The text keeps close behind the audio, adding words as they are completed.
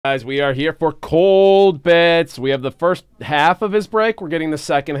Guys, we are here for Cold Bits. We have the first half of his break. We're getting the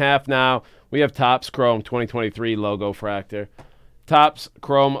second half now. We have Topps Chrome 2023 logo fractor. Topps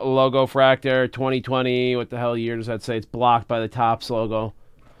Chrome logo fractor 2020. What the hell year does that say? It's blocked by the Topps logo.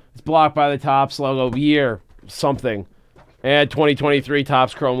 It's blocked by the Topps logo. Year something. And 2023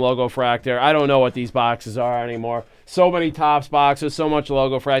 Topps Chrome logo fractor. I don't know what these boxes are anymore. So many Topps boxes, so much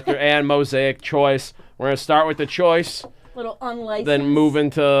logo fractor and mosaic choice. We're going to start with the choice. Little unlicensed. Then move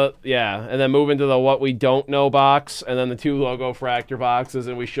into, and then move into the what we don't know box, and then the two logo fractor boxes,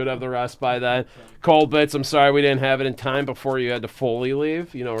 and we should have the rest by then. Cold Bits, I'm sorry we didn't have it in time before you had to fully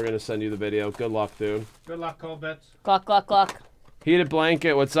leave. You know we're going to send you the video. Good luck, dude. Good luck, Cold Bits. Cluck, cluck, cluck. Heated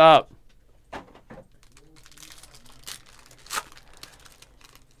Blanket, what's up?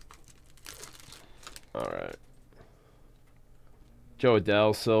 All right. Joe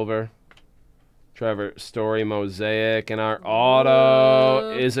Adele, silver. Trevor Story mosaic, and our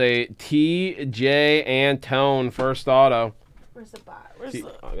auto is a TJ Antone first auto. Where's the box?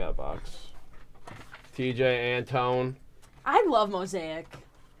 I got a box. TJ Antone. I love mosaic.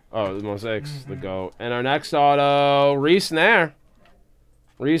 Oh, the mosaic's the GOAT. And our next auto, Reese Nair.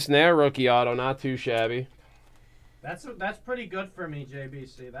 Reese Nair rookie auto, not too shabby. That's pretty good for me,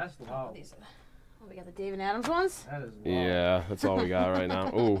 JBC. That's low. Oh, we got the David Adams ones. That is low. Yeah, that's all we got right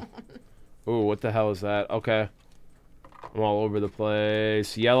now. Ooh. Ooh, what the hell is that? Okay. I'm all over the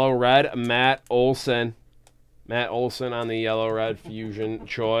place. Yellow-red, Matt Olson. Matt Olson on the yellow-red fusion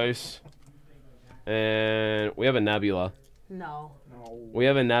choice. And we have a Nebula. No. We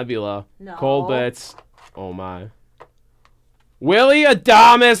have a Nebula. No. Cold Bits. Oh, my. Willie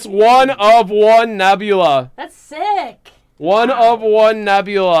Adamas, 1 of 1 Nebula. That's sick. 1 of 1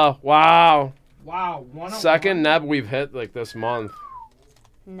 Nebula. Wow. Wow. Second Neb we've hit like this month.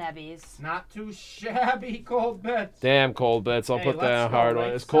 Nebbies. Not too shabby, Cold Bits. Damn, Cold Bits. I'll put that in a let's go hard one.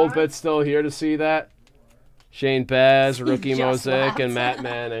 right Is Cold side. Bits still here to see that? Shane Baz, rookie Just mosaic, left. and Matt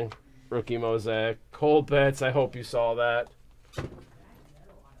Manning, rookie mosaic. Cold Bits, I hope you saw that.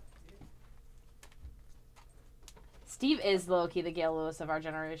 Steve is low-key the Gail Lewis of our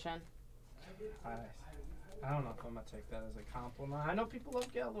generation. I don't know if I'm going to take that as a compliment. I know people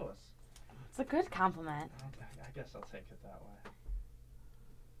love Gail Lewis. It's a good compliment. I guess I'll take it that way.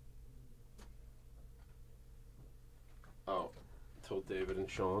 Oh, told David and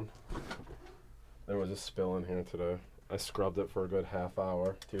Sean. There was a spill in here today. I scrubbed it for a good half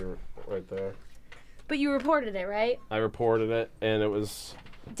hour. Right there. But you reported it, right? I reported it, and it was...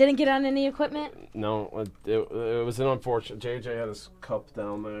 Didn't get on any equipment? No, it was an unfortunate... JJ had his cup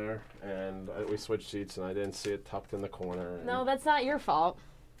down there, and we switched seats, and I didn't see it tucked in the corner. No, that's not your fault.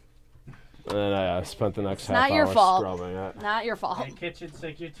 And then I spent the next half Not your hour fault. scrubbing it. Not your fault. Hey, Kitchen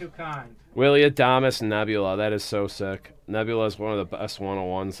Sick, you're too kind. Willie Adamas Nebula. That is so sick. Nebula is one of the best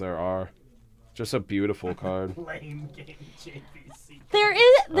 101s there are. Just a beautiful card. Lame game,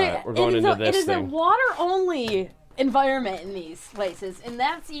 JBC. We're going into this It is a thing. water-only environment in these places, and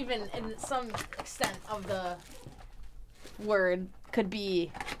that's even, in some extent of the word, could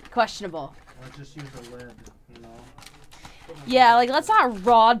be questionable. Or just use a lid, you know? Yeah, like, let's not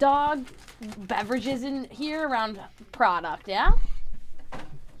raw dog beverages in here around product, yeah?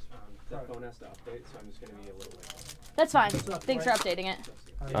 The phone has to update, so I'm just going to be a little late. That's fine. Thanks for updating it.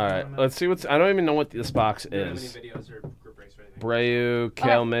 All right, let's see what's... I don't even know what this box I don't have any is. videos or group breaks or anything. Breu,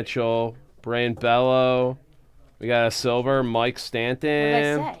 Kale Mitchell, Brain Bello. We got a silver, Mike What did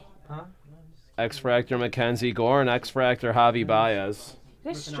Stanton. I say? Huh? X-Fractor, Mackenzie Gore, and X-Fractor, Javi Baez.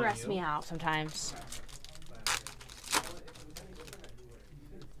 You guys stress me out sometimes.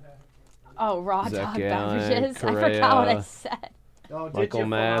 Oh, raw Zach dog Gallen, beverages. I Correa, forgot what I said. Oh, did Michael you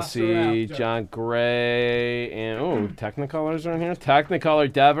Massey, Velociraptor? John Gray, and Technicolors are in here.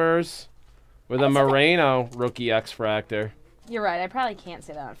 Technicolor Devers with a Moreno rookie X-Fractor. You're right. I probably can't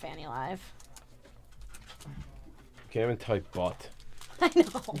say that on Fanny Live. Can't even type butt. I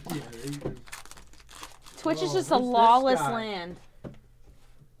know. Twitch is just a who's this lawless guy? land.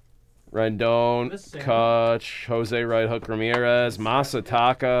 Rendon, This Santa? Kutch, Jose Right Hook Ramirez,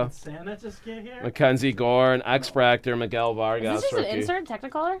 Masataka, Santa just get here? Mackenzie Gore, and X-Fractor, Miguel Is Vargas this just an rookie. insert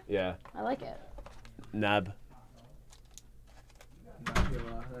Technicolor? Yeah, I like it. Neb.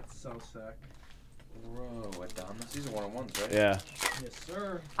 Nebula, that's so sick. Bro, Adamas, these are 1-on-1s, right? Yeah. Yes,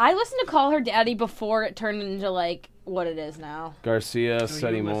 sir. I listened to Call Her Daddy before it turned into, like, what it is now. Garcia, So you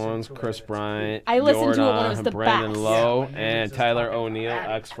Seti listen Mullins, to it, Chris it's Bryant, I listened to it when it Jordan, was the Brandon best. Lowe, Yeah, when he and was his Tyler fucking O'Neill,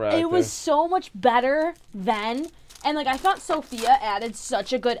 daddy. X-Fractor. It was so much better then. And, like, I thought Sophia added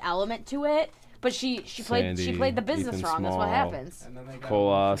such a good element to it. But she played the business Ethan wrong. That's what Small. happens. And then they got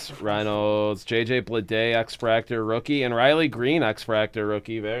Colas, Reynolds, JJ Blade, X-Fractor rookie, and Riley Green, X-Fractor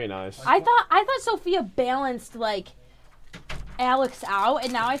rookie. Very nice. I thought Sophia balanced like Alex out,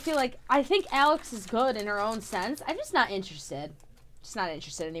 and now I think Alex is good in her own sense. I'm just not interested. Just not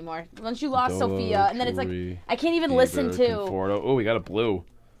interested anymore. Once you lost Dolo, Sophia, and then it's like Curie, I can't even listen to. Oh, we got a blue.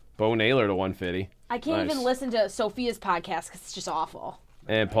 Bo Naylor to 150. I can't Nice. even listen to Sophia's podcast because it's just awful.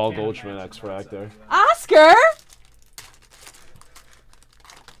 And Paul Goldschmidt, X-Fractor. Oscar.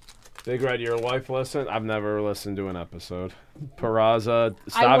 Big Red, your wife listen? I've never listened to an episode. Peraza,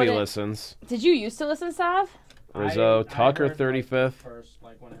 I Stavi wouldn't- listens. Did you used to listen, Sav? Rizzo, Tucker, heard, 35th. First,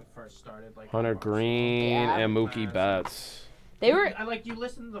 like when it first started, like Hunter Green, Yeah. and Mookie Betts. They were. I like you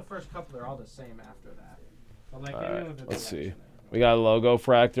listen to the first couple; they're all the same after that. But like, Alright, maybe with the let's see. direction. We got a logo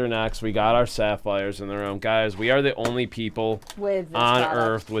fractor next. We got our sapphires in the room. Guys, we are the only people With this on product.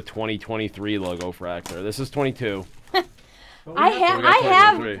 Earth with 2023 logo fractor. This is 22. But we I have have- We got I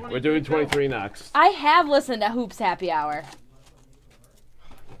have- 23. We're doing 23 next. I have listened to Hoops Happy Hour.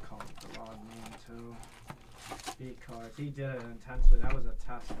 Call it the wrong name too. Because he did it intensely. That was a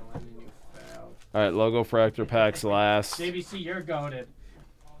test, and then you failed. All right, logo fractor packs last. JVC, you're goated.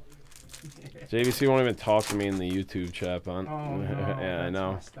 JVC won't even talk to me in the YouTube chat, Oh on. no. Yeah, I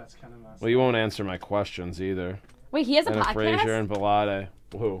know. That's kind of messed Well, you won't answer my questions either. Wait, he has a And Frazier podcast. and Belade.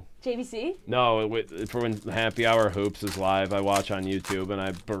 Who? JVC. No, for when Happy Hour Hoops is live, I watch on YouTube and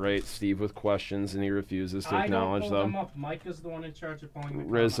I berate Steve with questions and he refuses to I don't acknowledge pull them them. up. Mike is the one in charge of pulling the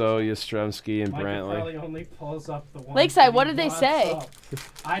Rizzo, comments. Yastrzemski, and Mike Brantley. probably only pulls up the ones Lakeside, that what he did they wants say? up.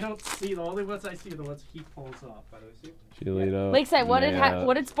 I don't see the only ones I see are the ones he pulls up. Giolito, Lakeside, what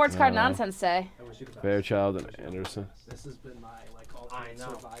Naya, did Sports Card Naya, Nonsense say? I wish you the best. Fairchild, and Anderson. This has been my like I ultimate know.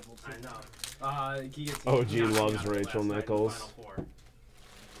 survival I team. know. He gets OG he knocked me loves out of the Rachel last night in the Nichols. Final Four.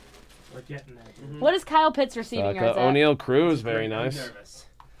 We're getting there. Dude. What is Kyle Pitts receiving yards at? O'Neal Cruz, very I'm nice. nervous.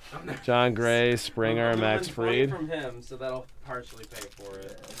 I'm nervous. John Gray, Springer, I'm Max doing funny Fried. from him, so that'll partially pay for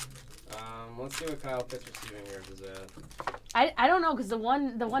it. Let's see what Kyle Pitts receiving yards is at. I don't know because the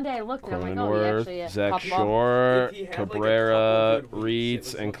one day I looked and I'm like, oh, he actually Cronenworth, Zach popped him up. Shore, If he had, like, a Cabrera, couple good weeks, Reeds, it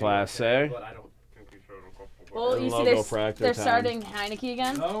was and looking Class okay, A. but I don't think we showed a couple Well, And you see, logo fractor they're time. starting Heineke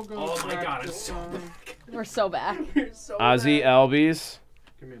again. Logo Oh my god, I'm fractal. so back. We're so back. We're so Ozzy back. Albies,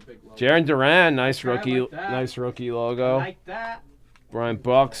 Give me a big logo. Jaron Duran, nice Okay, I rookie, like that. nice rookie logo. Like that. Brian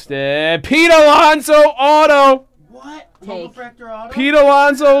Buxton, Pete Alonso auto. What? Take. Logo fractor auto? Pete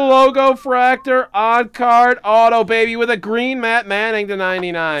Alonso logo fractor on card auto baby with a green Matt Manning to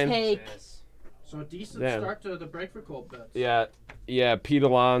 99. Take. Yes. So a decent Damn. start to the break for ColdBitz's. Yeah, Pete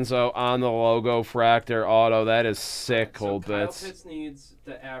Alonso on the logo fractor auto. That is sick, So Kyle ColdBitz's. Pitts needs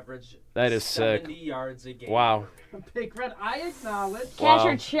to average That is sick. 70 yards a game. Wow. Big Red, I acknowledge. Cash Wow.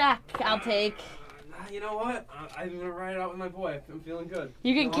 or check, I'll take. You know what? I'm gonna ride it out with my boy. I'm feeling good.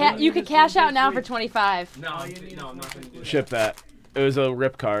 You can All you you need could is cash one out big now week. for 25. No, All you need no, is I'm not gonna do that. Ship that. It was a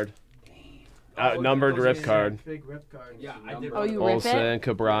rip card. Numbered those rip are card. Big rip card. Yeah, I did. Oh, you rip it? Olsen,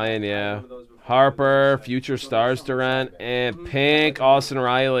 Cabrian, yeah. One of those before. Harper, Future Stars Durant, and Pink, Austin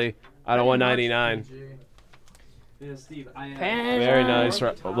Riley out of 199. Yeah, Steve, Very nice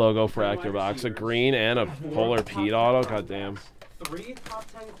Top logo 10 fractor wide box. A receivers, green and a Polar top Pete 10 auto. quarterbacks, Goddamn. 3 top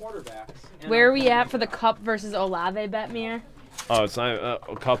 10 quarterbacks. and Where are a we at for the Cup versus Olave bet, Mir? Oh, it's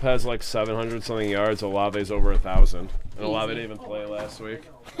not. Cup has like 700 something yards. Olave's over 1,000. And Olave Easy. didn't even play last week.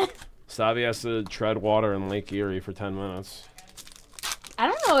 Stavi has to tread water in Lake Erie for 10 minutes. I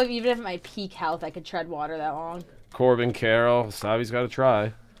don't know if even if at my peak health I could tread water that long. Corbin Carroll. Stavi's got to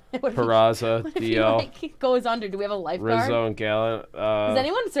try. What if he- Peraza, what if he, DL, like, goes under? Do we have a lifeguard? Rizzo, and Gallant. Is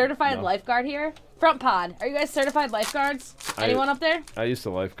anyone certified no. lifeguard here? Front pod. Are you guys certified lifeguards? Anyone up there? I used to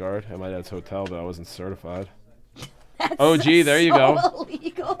lifeguard at my dad's hotel, but I wasn't certified. That's Oh, gee, there you so go.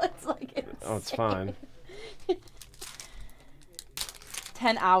 illegal. It's like Oh, it's insane. fine.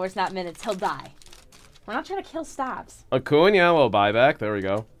 10 hours, not minutes. He'll die. We're not trying to kill stops. Acuna, a little buyback. There we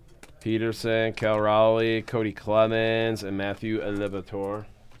go. Peterson, Cal Rowley, Cody Clemens, and Matthew Elibator.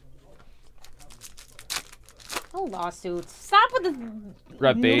 No lawsuits. Stop with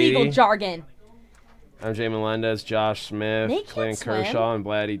Brett the legal Beatty, jargon. MJ Melendez, Josh Smith, Nate can't Clinton swim. Kershaw, and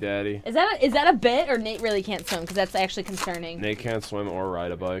Blatty Daddy. Is that a bit or Nate really can't swim? Because that's actually concerning. Nate can't swim or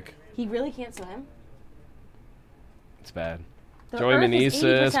ride a bike. He really can't swim. It's bad. The Joey Earth is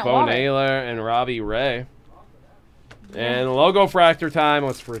Meneses, 80% Bo water. Naylor, and Robbie Ray. And logo fractor time.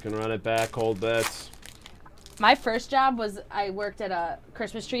 Let's freaking run it back. ColdBitz's. My first job was I worked at a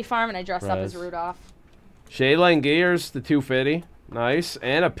Christmas tree farm and I dressed up as Res. Rudolph. Shayline Gears, the 250. Nice.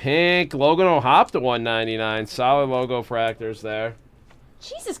 And a pink Logan O'Hop to 199. Solid logo fractors there.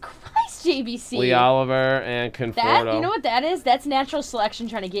 Jesus Christ, JBC. Lee Oliver and That, Conforto. you know what that is? That's natural selection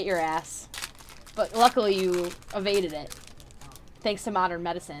trying to get your ass. But luckily you evaded it. Thanks to modern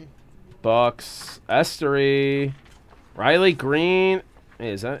medicine. Bucks. Estery. Riley Green.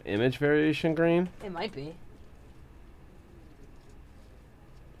 Hey, is that image variation green? It might be.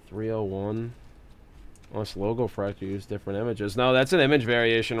 301. Unless logo fractor use different images. No, that's an image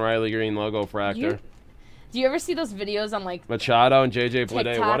variation Riley Green logo fractor. Do you ever see those videos on like Machado and JJ Bleday.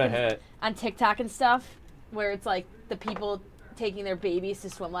 TikTok What a and- hit. on TikTok and stuff where it's like the people taking their babies to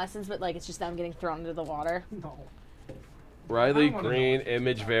swim lessons, but like it's just them getting thrown into the water? No. Riley I don't wanna know Green what-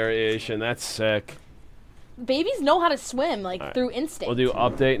 image variation. That's sick. Babies know how to swim like Alright. through instinct. We'll do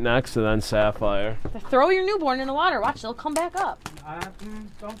update next and then Sapphire. Throw your newborn in the water. Watch, they'll come back up.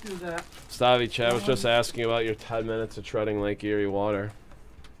 Don't do that. Stavi, Chad was just asking about your 10 minutes of treading Lake Erie water.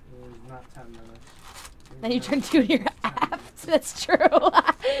 It was not 10 minutes. Then you turn to your abs. That's true.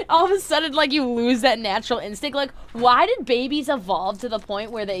 All of a sudden, like, you lose that natural instinct. Like, why did babies evolve to the point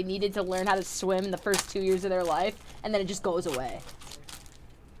where they needed to learn how to swim in the first 2 years of their life, and then it just goes away?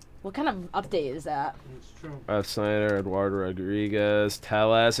 What kind of update is that? It's true. Snyder, Eduardo Rodriguez,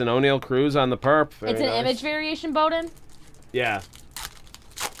 Tellez, and O'Neal Cruz on the perp. Very It's an nice. image variation, Bowden? Yeah.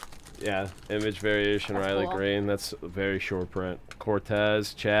 Yeah, image variation, That's Riley cool. Green. That's a very short print.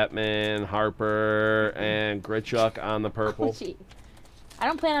 Cortez, Chapman, Harper, and Gritchuk on the purple. Gee. I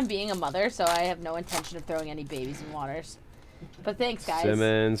don't plan on being a mother, so I have no intention of throwing any babies in waters. But thanks, guys.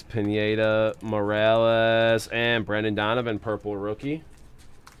 Simmons, Pineda, Morales, and Brendan Donovan, purple rookie.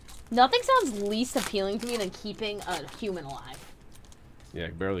 Nothing sounds least appealing to me than keeping a human alive. Yeah, I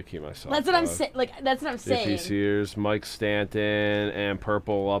can barely keep myself. That's what I'm alive. saying. Like, that's what I'm saying. JP Sears, Mike Stanton, and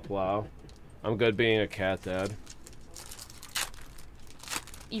purple Uplow. I'm good being a cat dad.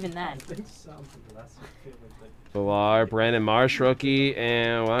 Even then. I think so. That's what I feel like. Villar, Brandon Marsh rookie,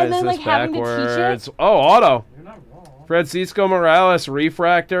 and why And is then, this like, having to teach it? backwards? Oh, auto. You're not wrong. Francisco Morales,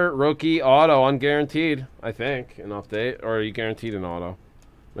 refractor, rookie, auto, unguaranteed, I think, an update. Or are you guaranteed an auto?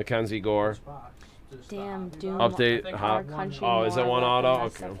 Mackenzie Gore. Which box? Just, Damn, you Doom. know, Update, I think huh? Our one- country Oh, is it more one weapon auto? than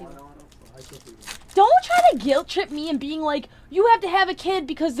Okay. some people. I could be wrong. Don't try to guilt trip me and being like, you have to have a kid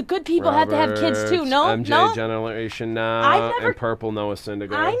because the good people have to have kids too. Roberts, No, MJ no. Generation Now, I've never- and purple Noah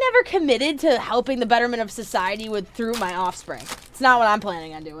Syndergaard. I never committed to helping the betterment of society through my offspring. It's not what I'm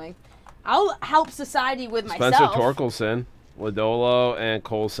planning on doing. I'll help society with Spencer myself. Torkelson, Lodolo, and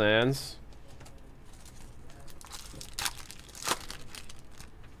Cole Sands.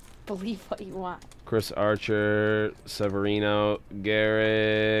 Believe what you want. Chris Archer, Severino,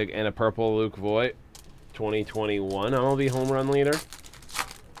 Gehrig, and a purple Luke Voigt. 2021 MLB home run leader.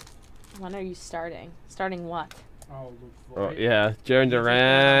 When are you starting? Starting what? Oh, Luke Oh, Voigt. yeah, Jaron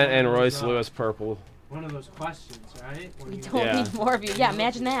Durant and Royce Lewis purple. One of those questions, right? When We you- don't Yeah. need more of you. Yeah,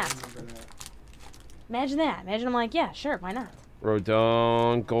 imagine that. Remember that. Imagine that. Imagine I'm like, yeah, sure, why not?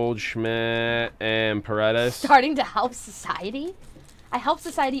 Rodon, Goldschmidt, and Paredes. Starting to help society? I help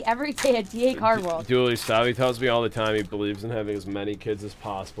society every day at DA Card World. Dooley Stavi tells me all the time he believes in having as many kids as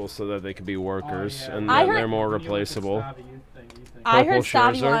possible so that they can be workers Oh, yeah. and I that heard- they're more When you look at replaceable. Stavi, you think. I heard Purple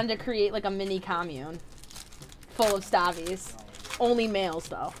Stavi Scherzer. wanted to create like a mini commune full of Stavis. Only males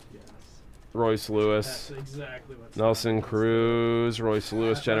though. Yes. Royce That's Lewis, exactly what Nelson Stavi Cruz, Royce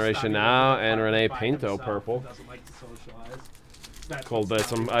Lewis, That's Generation Stavi Now, doesn't and like Renee by Pinto, himself. purple. He doesn't like to socialize. That's Cold what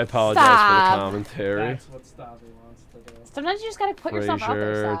bits. Stavi I wants. apologize for Stop. the commentary. That's what Stavi wants to do. Sometimes you just gotta put yourself out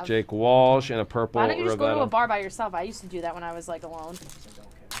there, Frazier, Sav. Jake Walsh, and a purple Why don't you just go to a Rivetta. bar by yourself? I used to do that when I was like alone.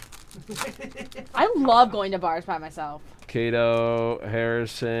 I don't care. I love going to bars by myself. Cato,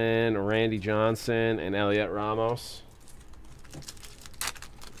 Harrison, Randy Johnson, and Elliot Ramos.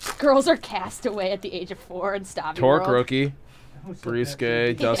 Girls are cast away at the age of 4 in Stavi Torque World. rookie, Who's so Briske,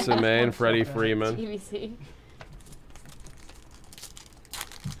 bad? Dustin May, and What's so Freddie bad? Freeman. TVC.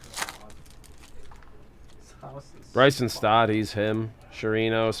 This house is Bryson fucked. Stott, he's him.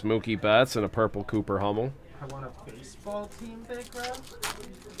 Chirinos, Mookie Betts, and a purple Cooper Hummel. I want a baseball team, Big Red.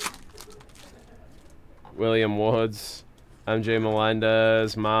 William Woods, MJ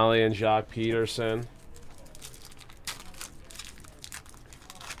Melendez, Molly, and Jacques Peterson.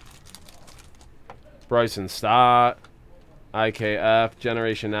 Bryson Stott, IKF,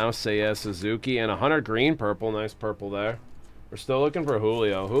 Generation Now, Seiya Suzuki, and a Hunter Green purple. Nice purple there. We're still looking for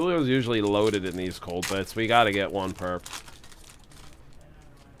Julio. Julio's usually loaded in these cold bits. We got to get one perp.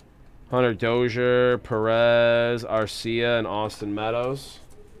 Hunter Dozier, Perez, Arcia, and Austin Meadows.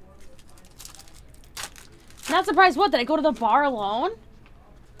 Not surprised. What? Did I go to the bar alone?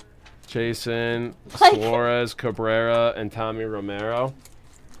 Jason, Like- Suarez, Cabrera, and Tommy Romero.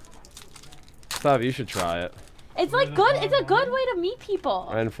 Stav, you should try it. It's like good. It's a good way to meet people.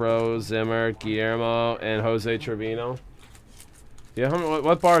 Renfro, Zimmer, Guillermo, and Jose Trevino. Yeah,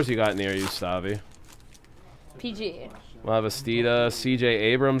 what bars you got near you, Stavi? PG. Lavastida, CJ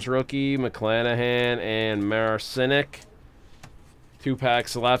Abrams rookie, McClanahan, and Marcinic. 2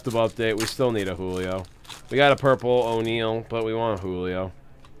 packs left of update. We still need a Julio. We got a purple O'Neal, but we want a Julio.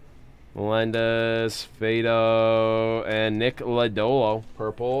 Melendez, Fado, and Nick Lodolo.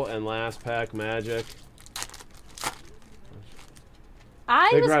 Purple. And last pack, Magic.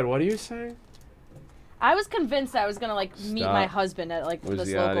 Big Red, what are you saying? I was convinced I was gonna like meet my husband at like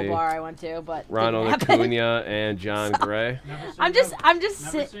this local bar I went to, but Ronald Acuna and John Gray. I'm just Never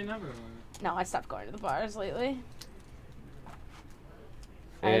say never. No, I stopped going to the bars lately.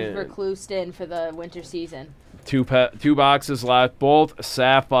 I've reclused in for the winter season. 2 boxes left, both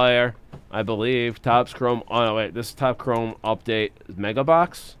Sapphire, I believe. Topps Chrome. Oh no, wait, this is Top Chrome update. Mega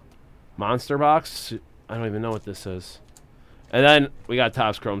Box, Monster Box. I don't even know what this is. And then we got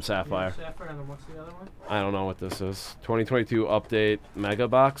Topps Chrome Sapphire. Sapphire, and then what's the other one? I don't know what this is. 2022 update Mega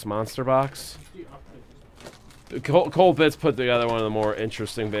Box, Monster Box. ColdBitz's put together one of the more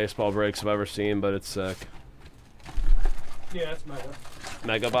interesting baseball breaks I've ever seen, but it's sick. Yeah, that's Mega.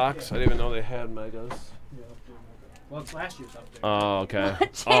 Mega Box? Yeah. I didn't even know they had Megas. Yeah, well, it's last year's update. Oh, okay.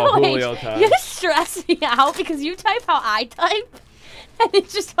 Oh, Julio time. You stress me out because you type how I type, and it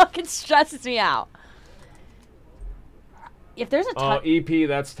just fucking stresses me out. If there's a EP,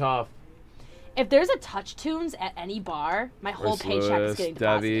 that's tough. If there's a Touch Tunes at any bar, my whole paycheck is getting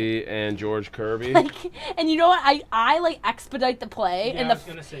deposited. Debbie and George Kirby. And you know what? I like expedite the play. Yeah, and I was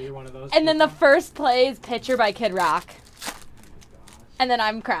gonna say you're one of those. And then the first play is Pitcher by Kid Rock. And then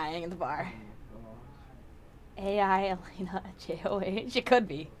I'm crying at the bar. AI Elena JOH. It could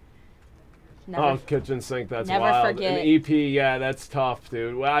be. Never, kitchen sink. That's never wild. Forget. An EP, yeah, that's tough,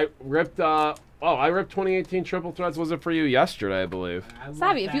 dude. Well, I ripped. I ripped 2018 Triple Threads. Was it for you yesterday? I believe.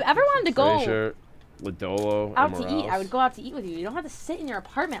 Sabi, if you ever wanted to go Frazier, Lodolo, out to eat, I would go out to eat with you. You don't have to sit in your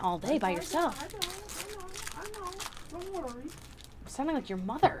apartment all day by yourself. I know. Don't worry. I'm sounding like your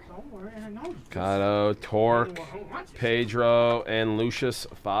mother. Don't worry. I know. Cotto, Torque, Pedro, and Lucius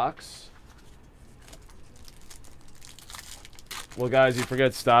Fox. Well, guys, you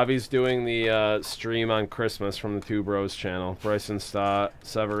forget Stavi's doing the stream on Christmas from the Two Bros channel. Bryson Stott,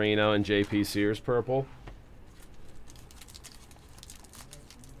 Severino, and JP Sears purple.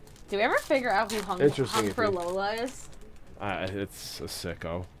 Do we ever figure out who hung for Lola is? It's a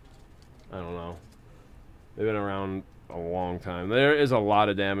sicko. I don't know. They've been around a long time. There is a lot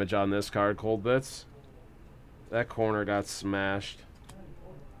of damage on this card, ColdBitz's. That corner got smashed.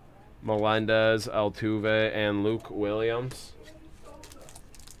 Melendez, Altuve, and Luke Williams.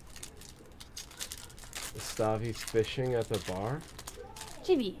 Is Stavi fishing at the bar?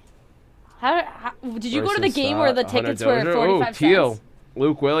 JB, how did you go to the game where the tickets were 45 Teal. cents?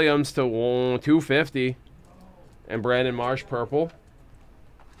 Luke Williams to 250. And Brandon Marsh purple.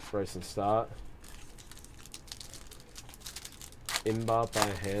 Bryson Stott. Imbop by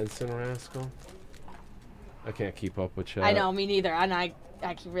Hanson Rascal. I can't keep up with chat. I know, me neither. And I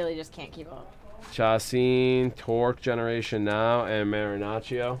really just can't keep up. Chassin, Torque, Generation Now, and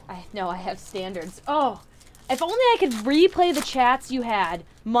Marinaccio. I know, I have standards. Oh, if only I could replay the chats you had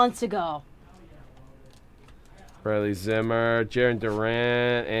months ago. Bradley Zimmer, Jaron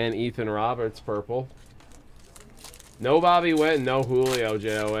Durant, and Ethan Roberts, purple. No Bobby Witt, no Julio,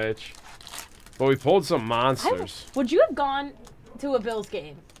 JOH. But we pulled some monsters. Would you have gone to a Bills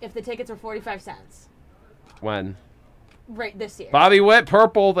game if the tickets were 45 cents? When? Right this year. Bobby Witt,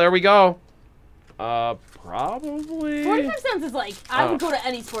 purple. There we go. Probably. 45 cents is like, I would go to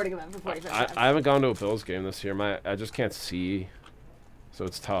any sporting event for 45 cents. I haven't gone to a Bills game this year. I just can't see, so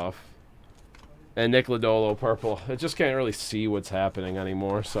it's tough. And Nick Lodolo, purple. I just can't really see what's happening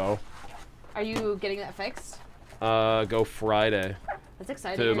anymore, so. Are you getting that fixed? Go Friday. That's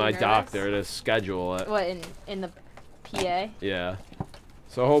exciting. To my doctor to schedule it. What, in the PA? Yeah.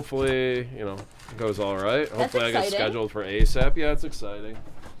 So hopefully, you know, it goes all right. Hopefully I get scheduled for ASAP. Yeah, it's exciting.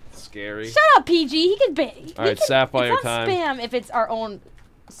 It's scary. Shut up, PG. He could be. All right, Sapphire it's time. It's not spam if it's our own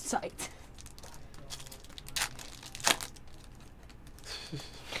site.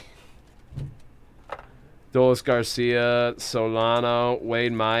 Dolis Garcia, Solano,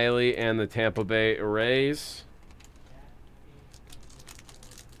 Wade Miley, and the Tampa Bay Rays.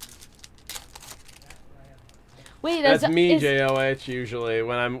 Wait, that's me, JOH, usually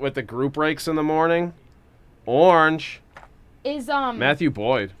when I'm with the group breaks in the morning. Orange. Is Matthew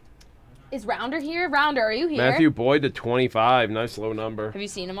Boyd. Is Rounder here? Rounder, are you here? Matthew Boyd to 25. Nice low number. Have you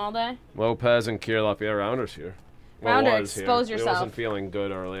seen him all day? Lopez and Kirilov. Yeah, Rounder's here. Rounder, expose yourself. He wasn't feeling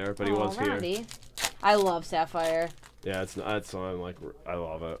good earlier, but he was Roundy. here. I love Sapphire. Yeah, it's on. Like, I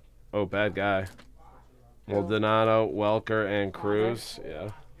love it. Oh, bad guy. Maldonado, Welker, and Cruz. Yeah.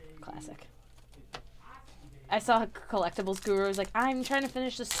 Classic. I saw a collectibles guru was like, I'm trying to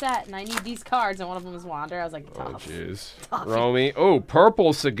finish the set and I need these cards, and one of them was Wander. I was like, Oh, tough. jeez. Tough. Romy. Oh,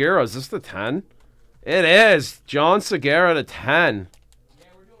 purple Segura. Is this the 10? It is. John Segura to 10.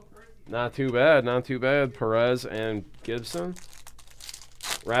 Not too bad. Not too bad. Perez and Gibson.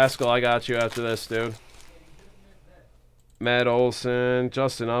 Rascal, I got you after this, dude. Matt Olson,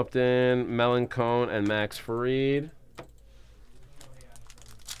 Justin Upton, Melancone, and Max Fried.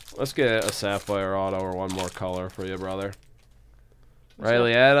 Let's get a Sapphire auto or one more color for you, brother.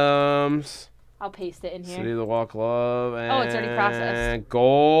 Riley Adams. I'll paste it in here. City of the Walk Love. And Oh, it's already processed.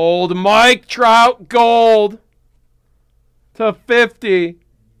 Gold. Mike Trout, gold. To 50.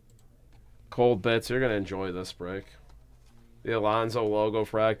 ColdBitz's, you're going to enjoy this break. The Alonso logo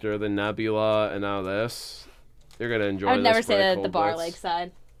fractor, the Nebula, and now this. You're going to enjoy this I would never say break, that at the bar ColdBitz's.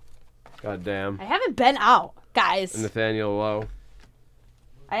 lakeside. God damn. I haven't been out, guys. And Nathaniel Lowe.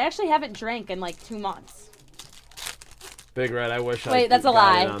 I actually haven't drank in like 2 months. Big Red, I wish I Wait, that's a got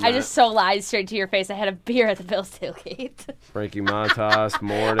lie. in on I that. just so lied straight to your face. I had a beer at the Bills tailgate. Frankie Montas,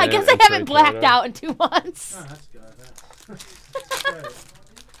 Morden. I guess I and haven't Trey blacked Turner. out in 2 months. Oh, that's good. That's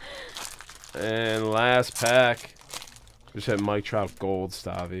good. And last pack. Just had Mike Trout gold,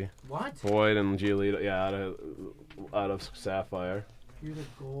 Stavi. What? Boyd and Giolito. Yeah, out of Sapphire. You're the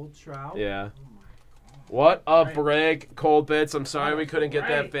gold trout? Yeah. Oh my God. What a Right. break, ColdBitz's. I'm sorry we couldn't get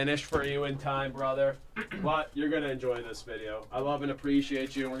that Right. finished for you in time, brother. But you're going to enjoy this video. I love and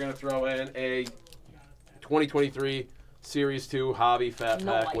appreciate you. We're going to throw in a 2023 Series 2 Hobby Fat Pack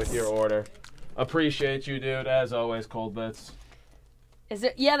Nice. with your order. Appreciate you, dude. As always, ColdBitz's. Is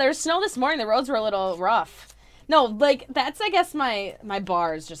there? Yeah, there was snow this morning. The roads were a little rough. No, like that's I guess my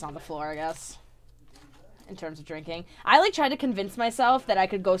bar is just on the floor. I guess in terms of drinking, I like tried to convince myself that I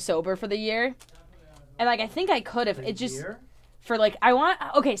could go sober for the year, and like I think I could if it just Beer? for like I want.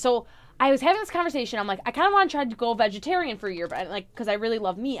 Okay, so I was having this conversation. I'm like I kind of want to try to go vegetarian for a year, but like because I really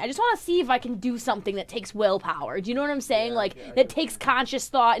love meat, I just want to see if I can do something that takes willpower. Do you know what I'm saying? That takes conscious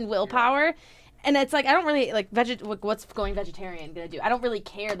thought and willpower. And it's like I don't really like what's going vegetarian gonna do? I don't really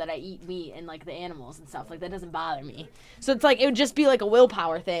care that I eat meat and like the animals and stuff. Like that doesn't bother me. So it's like it would just be like a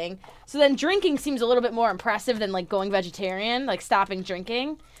willpower thing. So then drinking seems a little bit more impressive than like going vegetarian, like stopping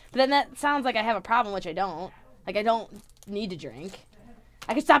drinking. But then that sounds like I have a problem, which I don't. Like I don't need to drink.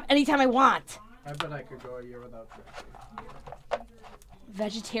 I can stop anytime I want. I bet I could go a year without drinking.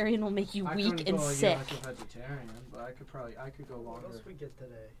 Vegetarian will make you I weak couldn't and go a year sick. like a vegetarian, but I could go longer. What else we get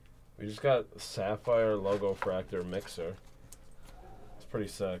today? We just got Sapphire Logo Fractor Mixer. It's pretty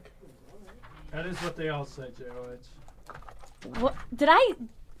sick. That is what they all say, JOH. What did I?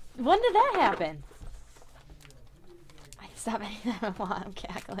 When did that happen? I can stop anytime I want. I'm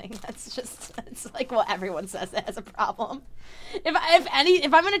cackling. It's like what everyone says that has a problem.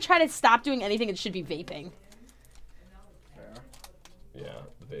 If I'm gonna try to stop doing anything, it should be vaping. Fair. Yeah,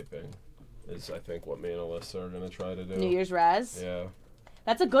 the vaping is, I think, what me and Alyssa are going to try to do. New Year's res. Yeah.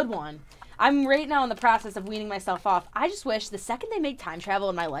 That's a good one. I'm right now in the process of weaning myself off. I just wish the second they make time travel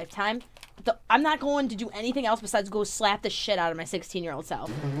in my lifetime, I'm not going to do anything else besides go slap the shit out of my 16-year-old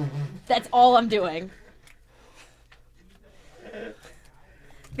self. That's all I'm doing.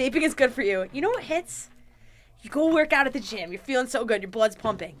 Vaping is good for you. You know what hits? You go work out at the gym. You're feeling so good. Your blood's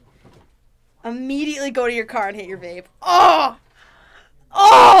pumping. Immediately go to your car and hit your vape. Oh!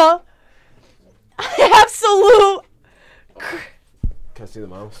 Oh! Absolute... Can I see the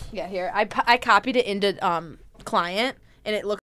mouse? Yeah, here. I copied it into client, and it looks